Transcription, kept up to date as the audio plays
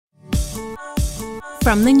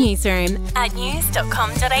From the newsroom at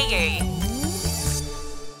news.com.au.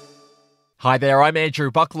 Hi there, I'm Andrew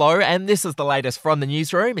Bucklow and this is the latest from the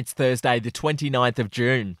newsroom. It's Thursday the 29th of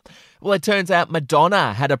June. Well, it turns out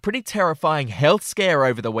Madonna had a pretty terrifying health scare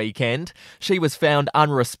over the weekend. She was found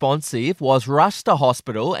unresponsive, was rushed to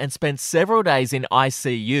hospital and spent several days in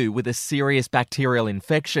ICU with a serious bacterial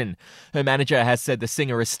infection. Her manager has said the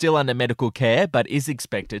singer is still under medical care but is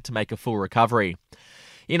expected to make a full recovery.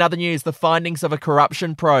 In other news, the findings of a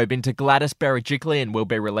corruption probe into Gladys Berejiklian will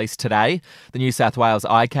be released today. The New South Wales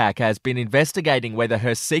ICAC has been investigating whether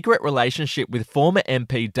her secret relationship with former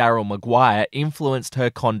MP Daryl Maguire influenced her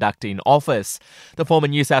conduct in office. The former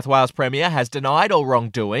New South Wales Premier has denied all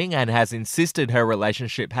wrongdoing and has insisted her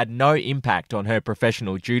relationship had no impact on her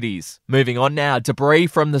professional duties. Moving on now, debris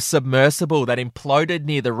from the submersible that imploded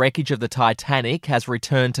near the wreckage of the Titanic has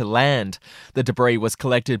returned to land. The debris was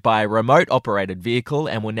collected by a remote-operated vehicle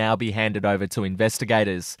and will now be handed over to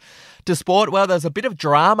investigators. To sport, well, there's a bit of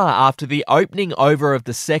drama after the opening over of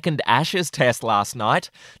the second Ashes test last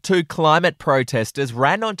night. Two climate protesters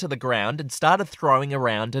ran onto the ground and started throwing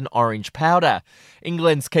around an orange powder.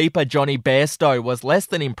 England's keeper Johnny Bairstow was less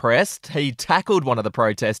than impressed. He tackled one of the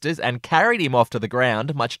protesters and carried him off to the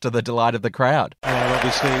ground, much to the delight of the crowd. Well,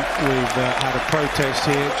 obviously, we've had a protest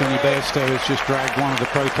here. Johnny Bairstow has just dragged one of the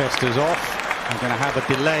protesters off. I'm going to have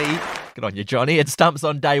a delay. Good on you, Johnny. It stumps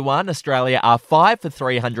on day one. Australia are 5 for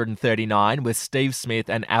 339 with Steve Smith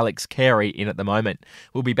and Alex Carey in at the moment.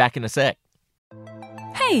 We'll be back in a sec.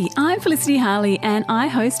 Hey, I'm Felicity Harley and I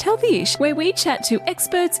host Healthyish, where we chat to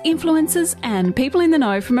experts, influencers and people in the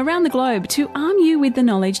know from around the globe to arm you with the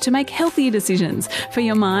knowledge to make healthier decisions for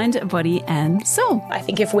your mind, body and soul. I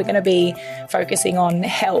think if we're going to be focusing on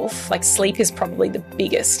health, like sleep is probably the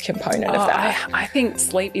biggest component of that. I think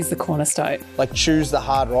sleep is the cornerstone. Like choose the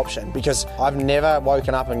harder option, because I've never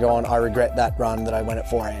woken up and gone, I regret that run that I went at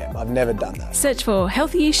 4 a.m. I've never done that. Search for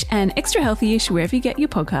Healthyish and Extra Healthyish wherever you get your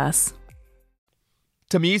podcasts.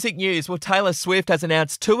 To music news, well, Taylor Swift has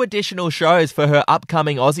announced 2 additional shows for her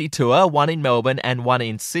upcoming Aussie tour, one in Melbourne and one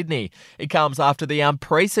in Sydney. It comes after the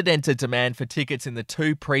unprecedented demand for tickets in the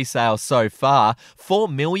 2 pre-sales so far. 4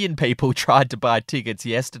 million people tried to buy tickets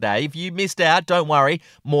yesterday. If you missed out, don't worry,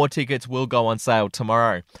 more tickets will go on sale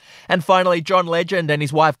tomorrow. And finally, John Legend and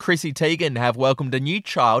his wife Chrissy Teigen have welcomed a new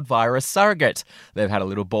child via a surrogate. They've had a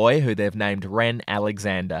little boy who they've named Ren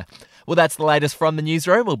Alexander. Well, that's the latest from the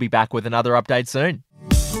newsroom. We'll be back with another update soon.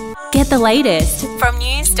 Get the latest from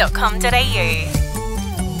news.com.au.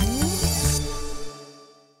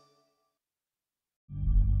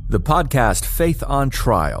 The podcast Faith on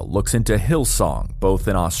Trial looks into Hillsong, both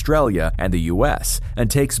in Australia and the US,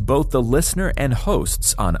 and takes both the listener and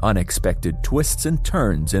hosts on unexpected twists and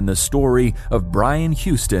turns in the story of Brian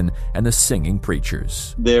Houston and the Singing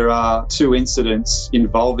Preachers. There are 2 incidents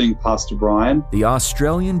involving Pastor Brian. The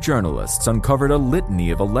Australian journalists uncovered a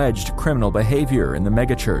litany of alleged criminal behavior in the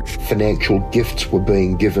megachurch. Financial gifts were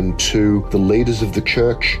being given to the leaders of the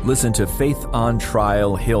church. Listen to Faith on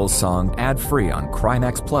Trial Hillsong ad-free on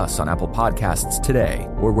Crimex Plus on Apple Podcasts today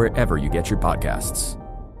or wherever you get your podcasts.